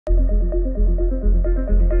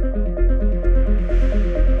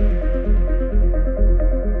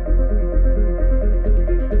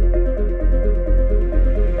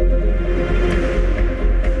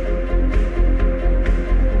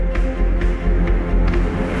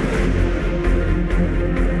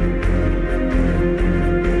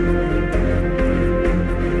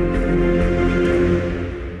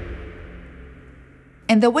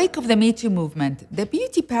In the wake of the Me Too movement, the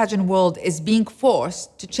beauty pageant world is being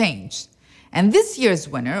forced to change. And this year's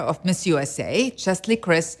winner of Miss USA, Cheslie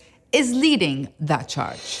Kryst, is leading that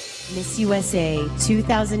charge. Miss USA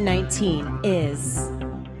 2019 is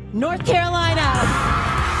North Carolina.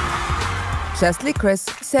 Cheslie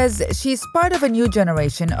Kryst says she's part of a new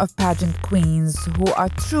generation of pageant queens who are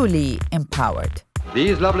truly empowered.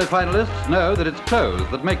 These lovely finalists know that it's clothes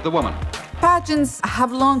that make the woman. Pageants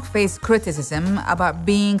have long faced criticism about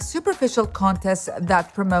being superficial contests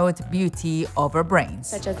that promote beauty over brains.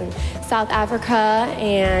 Such as in South Africa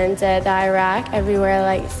and the Iraq,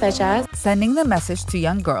 everywhere such as. Sending the message to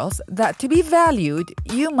young girls that to be valued,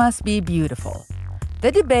 you must be beautiful.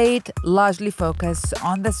 The debate largely focused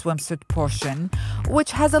on the swimsuit portion,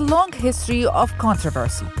 which has a long history of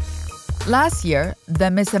controversy. Last year,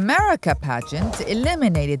 the Miss America pageant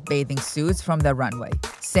eliminated bathing suits from the runway,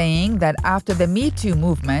 saying that after the Me Too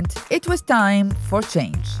movement, it was time for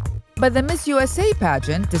change. But the Miss USA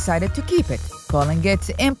pageant decided to keep it, calling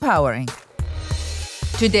it empowering.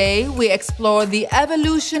 Today, we explore the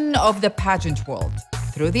evolution of the pageant world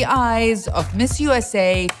through the eyes of Miss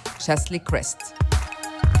USA, Cheslie Kryst.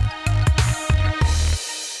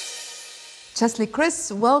 Cheslie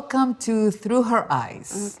Kryst, welcome to Through Her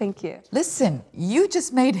Eyes. Thank you. Listen, you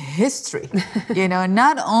just made history,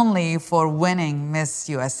 not only for winning Miss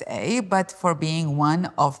USA, but for being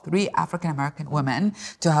one of 3 African-American women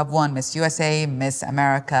to have won Miss USA, Miss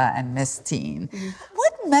America, and Miss Teen.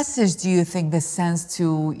 What message do you think this sends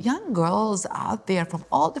to young girls out there from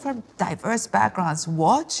all different diverse backgrounds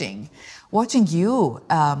watching you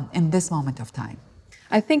in this moment of time?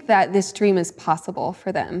 I think that this dream is possible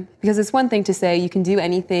for them, because it's one thing to say you can do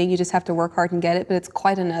anything, you just have to work hard and get it, but it's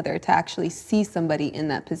quite another to actually see somebody in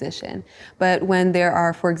that position. But when there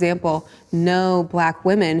are, for example, no Black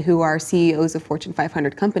women who are CEOs of Fortune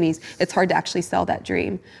 500 companies, it's hard to actually sell that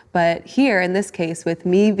dream. But here, in this case, with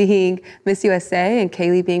me being Miss USA and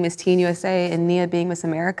Kaylee being Miss Teen USA and Nia being Miss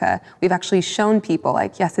America, we've actually shown people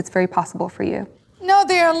yes, it's very possible for you. Now,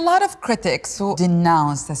 there are a lot of critics who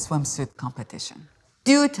denounce the swimsuit competition.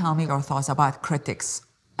 Do tell me your thoughts about critics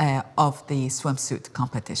of the swimsuit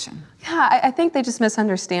competition. Yeah, I think they just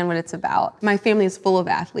misunderstand what it's about. My family is full of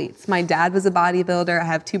athletes. My dad was a bodybuilder. I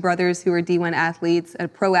have 2 brothers who are D1 athletes, a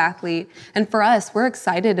pro athlete. And for us, we're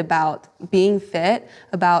excited about being fit,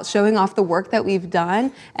 about showing off the work that we've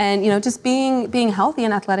done, and just being healthy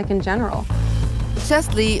and athletic in general.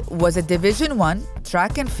 Cheslie was a Division I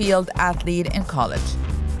track and field athlete in college.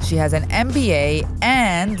 She has an MBA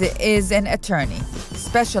and is an attorney,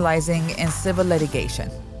 specializing in civil litigation.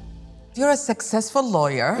 You're a successful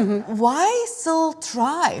lawyer. Why still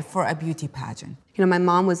try for a beauty pageant? My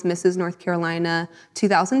mom was Mrs. North Carolina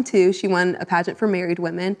 2002. She won a pageant for married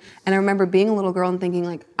women. And I remember being a little girl and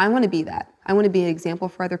thinking, I want to be that. I want to be an example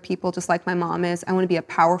for other people just like my mom is. I want to be a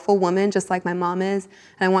powerful woman just like my mom is.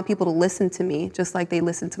 And I want people to listen to me just like they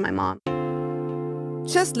listen to my mom.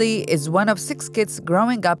 Cheslie is one of 6 kids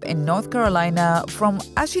growing up in North Carolina from,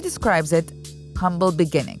 as she describes it, humble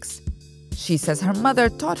beginnings. She says her mother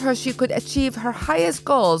taught her she could achieve her highest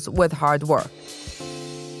goals with hard work.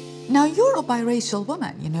 Now, you're a biracial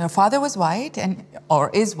woman. Your father was white or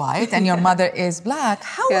is white, and your mother is Black.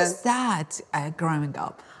 How was that growing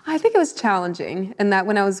up? I think it was challenging, in that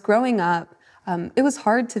when I was growing up, it was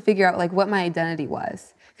hard to figure out what my identity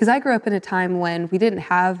was. Because I grew up in a time when we didn't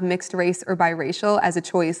have mixed race or biracial as a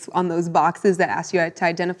choice on those boxes that asked you to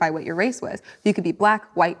identify what your race was. You could be Black,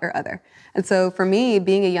 white, or other. And so for me,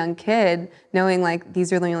 being a young kid, knowing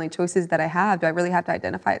these are the only choices that I have, do I really have to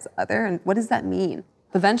identify as other? And what does that mean?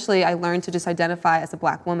 Eventually, I learned to just identify as a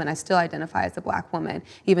Black woman. I still identify as a Black woman,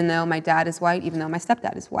 even though my dad is white, even though my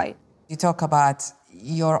stepdad is white. You talk about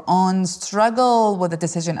your own struggle with the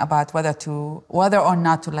decision about whether or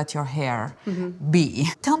not to let your hair be.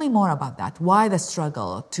 Tell me more about that. Why the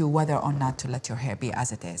struggle to whether or not to let your hair be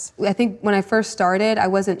as it is? I think when I first started, I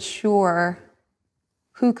wasn't sure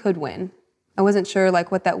who could win. I wasn't sure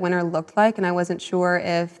what that winner looked like, and I wasn't sure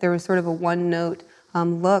if there was sort of a one-note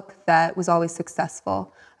look that was always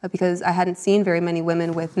successful. Because I hadn't seen very many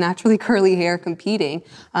women with naturally curly hair competing,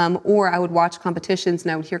 or I would watch competitions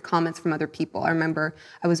and I would hear comments from other people. I remember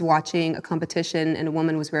I was watching a competition and a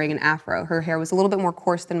woman was wearing an afro. Her hair was a little bit more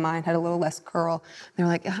coarse than mine, had a little less curl. They were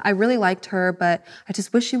like, I really liked her, but I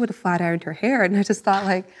just wish she would have flat ironed her hair. And I just thought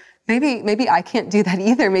maybe I can't do that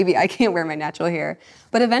either. Maybe I can't wear my natural hair.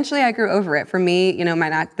 But eventually I grew over it. For me,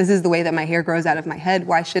 this is the way that my hair grows out of my head.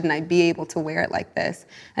 Why shouldn't I be able to wear it like this?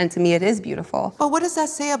 And to me, it is beautiful. But what does that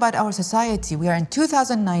say about our society? We are in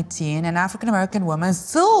 2019 and African-American women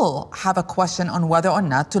still have a question on whether or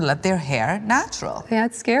not to let their hair natural. Yeah,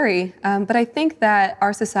 it's scary. But I think that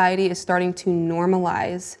our society is starting to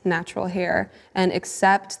normalize natural hair and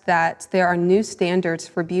accept that there are new standards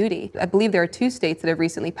for beauty. I believe there are 2 states that have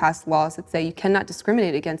recently passed laws that say you cannot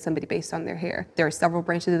discriminate against somebody based on their hair. There are several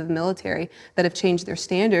branches of the military that have changed their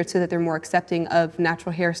standards so that they're more accepting of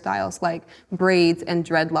natural hairstyles like braids and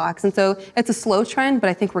dreadlocks. And so it's a slow trend, but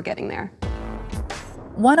I think we're getting there.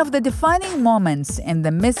 One of the defining moments in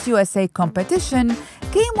the Miss USA competition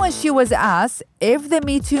came when she was asked if the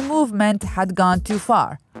Me Too movement had gone too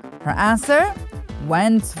far. Her answer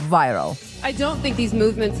went viral. I don't think these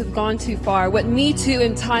movements have gone too far. What Me Too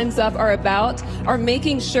and Time's Up are about are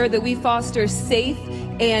making sure that we foster safe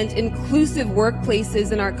and inclusive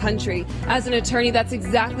workplaces in our country. As an attorney, that's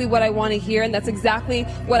exactly what I want to hear, and that's exactly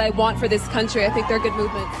what I want for this country. I think they're good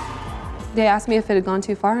movements. They asked me if it had gone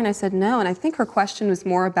too far, and I said no. And I think her question was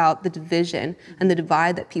more about the division and the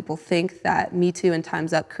divide that people think that Me Too and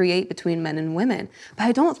Time's Up create between men and women. But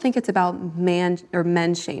I don't think it's about man or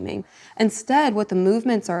men shaming. Instead, what the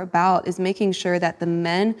movements are about is making sure that the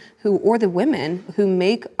men or the women who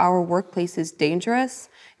make our workplaces dangerous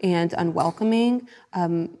and unwelcoming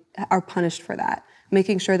are punished for that.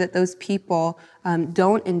 Making sure that those people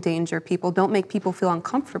don't endanger people, don't make people feel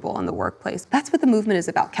uncomfortable in the workplace. That's what the movement is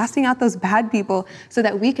about, casting out those bad people so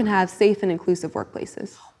that we can have safe and inclusive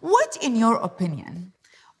workplaces. What, in your opinion,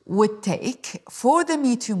 would take for the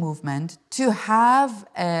Me Too movement to have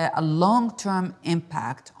a long-term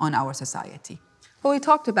impact on our society? Well, we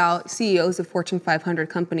talked about CEOs of Fortune 500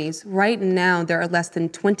 companies. Right now, there are less than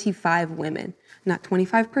 25 women, not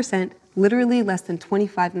 25%, literally less than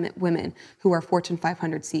 25 women who are Fortune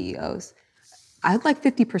 500 CEOs. I'd like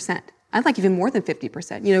 50%. I'd like even more than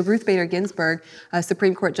 50%. Ruth Bader Ginsburg, a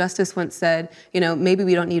Supreme Court justice, once said, maybe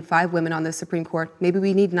we don't need 5 women on the Supreme Court. Maybe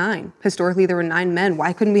we need 9. Historically, there were 9 men.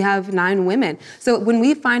 Why couldn't we have 9 women? So when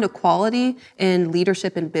we find equality in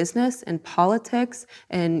leadership in business and politics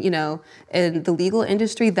and, in the legal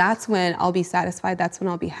industry, that's when I'll be satisfied. That's when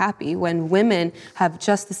I'll be happy. When women have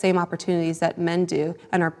just the same opportunities that men do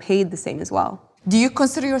and are paid the same as well. Do you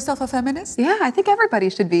consider yourself a feminist? Yeah, I think everybody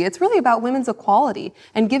should be. It's really about women's equality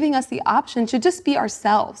and giving us the option to just be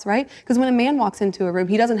ourselves, right? Because when a man walks into a room,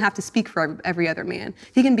 he doesn't have to speak for every other man.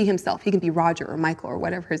 He can be himself. He can be Roger or Michael or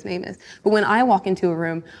whatever his name is. But when I walk into a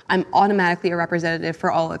room, I'm automatically a representative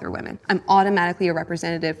for all other women. I'm automatically a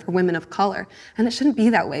representative for women of color. And it shouldn't be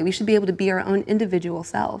that way. We should be able to be our own individual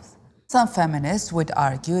selves. Some feminists would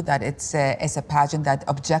argue that it's a pageant that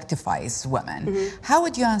objectifies women. Mm-hmm. How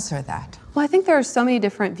would you answer that? Well, I think there are so many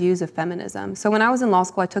different views of feminism. So when I was in law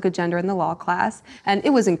school, I took a gender in the law class, and it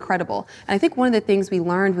was incredible. And I think one of the things we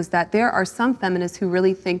learned was that there are some feminists who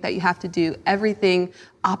really think that you have to do everything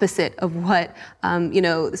opposite of what,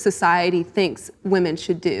 society thinks women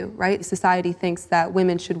should do, right? Society thinks that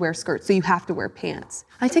women should wear skirts, so you have to wear pants.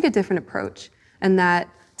 I take a different approach, and that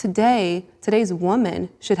today's woman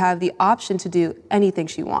should have the option to do anything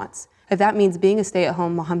she wants. If that means being a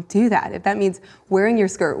stay-at-home mom, do that. If that means wearing your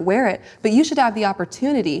skirt, wear it. But you should have the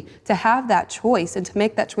opportunity to have that choice and to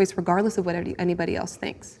make that choice regardless of what anybody else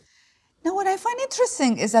thinks. Now, what I find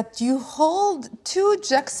interesting is that you hold 2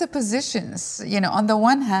 juxtapositions. On the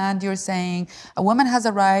one hand, you're saying a woman has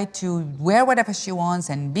a right to wear whatever she wants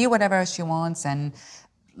and be whatever she wants, and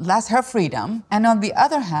that's her freedom. And on the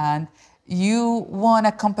other hand, you want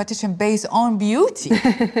a competition based on beauty,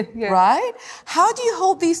 yeah. Right? How do you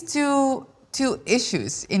hold these two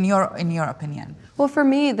issues in your opinion? Well, for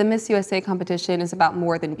me, the Miss USA competition is about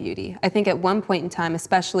more than beauty. I think at one point in time,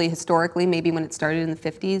 especially historically, maybe when it started in the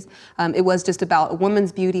 50s, it was just about a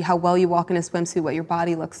woman's beauty, how well you walk in a swimsuit, what your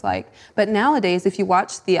body looks like. But nowadays, if you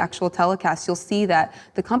watch the actual telecast, you'll see that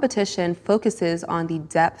the competition focuses on the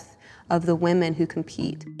depth of the women who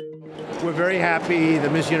compete. We're very happy the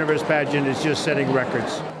Miss Universe pageant is just setting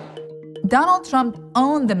records. Donald Trump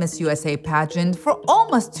owned the Miss USA pageant for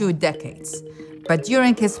almost 2 decades. But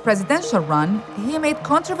during his presidential run, he made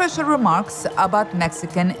controversial remarks about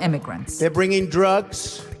Mexican immigrants. They're bringing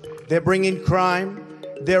drugs, they're bringing crime,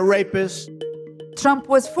 they're rapists. Trump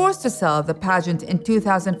was forced to sell the pageant in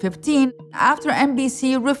 2015 after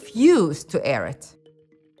NBC refused to air it.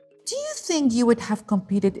 Do you think you would have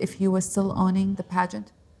competed if you were still owning the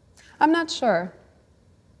pageant? I'm not sure.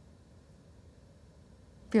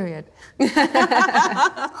 Period.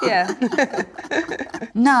 Yeah.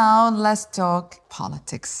 Now let's talk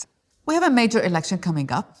politics. We have a major election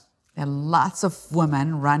coming up. lots of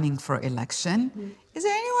women running for election. Is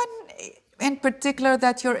there anyone in particular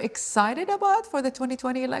that you're excited about for the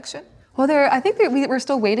 2020 election? Well, I think we're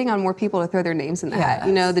still waiting on more people to throw their names in the hat.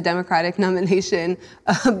 You know, the Democratic nomination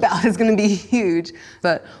ballot is going to be huge.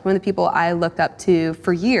 But one of the people I looked up to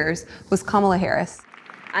for years was Kamala Harris.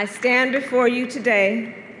 I stand before you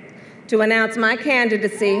today to announce my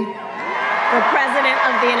candidacy for President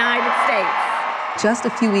of the United States. Just a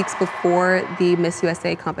few weeks before the Miss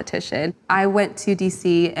USA competition, I went to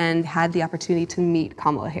DC and had the opportunity to meet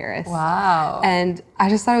Kamala Harris. Wow. And I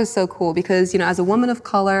just thought it was so cool because, you know, as a woman of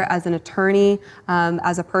color, as an attorney,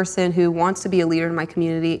 as a person who wants to be a leader in my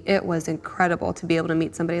community, it was incredible to be able to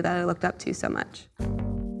meet somebody that I looked up to so much.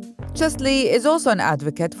 Cheslie is also an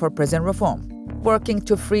advocate for prison reform, working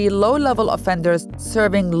to free low-level offenders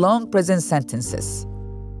serving long prison sentences.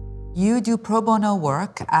 You do pro bono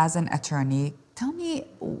work as an attorney. Tell me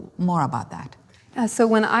more about that. So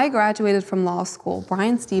when I graduated from law school,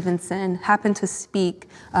 Brian Stevenson happened to speak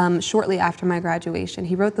shortly after my graduation.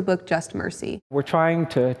 He wrote the book Just Mercy. We're trying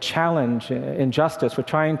to challenge injustice. We're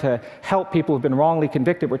trying to help people who've been wrongly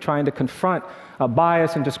convicted. We're trying to confront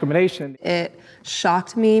bias and discrimination. It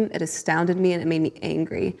shocked me, it astounded me, and it made me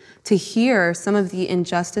angry to hear some of the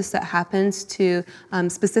injustice that happens to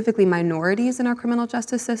specifically minorities in our criminal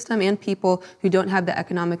justice system and people who don't have the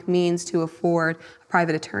economic means to afford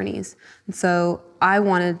private attorneys. And so I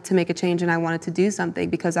wanted to make a change and I wanted to do something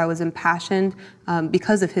because I was impassioned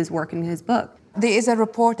because of his work in his book. There is a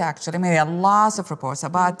report, actually, maybe a lot of reports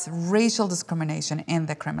about racial discrimination in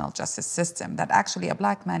the criminal justice system, that actually a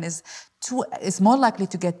black man is more likely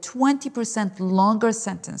to get 20% longer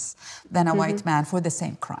sentence than a white man for the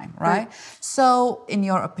same crime, right? So, in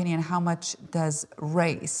your opinion, how much does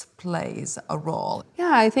race plays a role?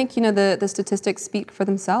 Yeah, I think, you know, the statistics speak for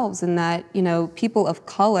themselves in that, you know, people of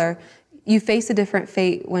color, you face a different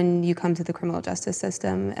fate when you come to the criminal justice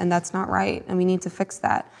system, and that's not right, and we need to fix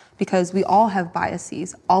that because we all have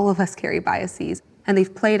biases. All of us carry biases, and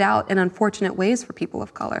they've played out in unfortunate ways for people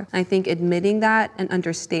of color. And I think admitting that and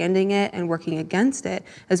understanding it and working against it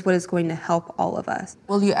is what is going to help all of us.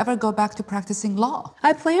 Will you ever go back to practicing law?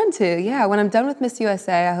 I plan to, yeah. When I'm done with Miss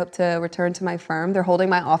USA, I hope to return to my firm. They're holding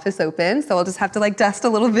my office open, so I'll just have to like dust a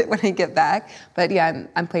little bit when I get back. But yeah,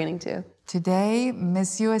 I'm planning to. Today,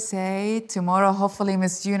 Miss USA, tomorrow, hopefully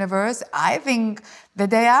Miss Universe. I think the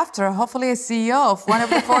day after, hopefully a CEO of one of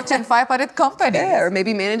the Fortune 500 companies. Yeah, or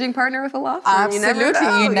maybe managing partner with a law firm.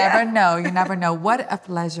 Absolutely, you never know. You never know. What a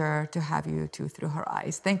pleasure to have you two through her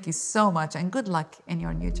eyes. Thank you so much, and good luck in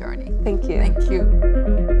your new journey. Thank you. Thank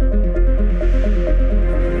you.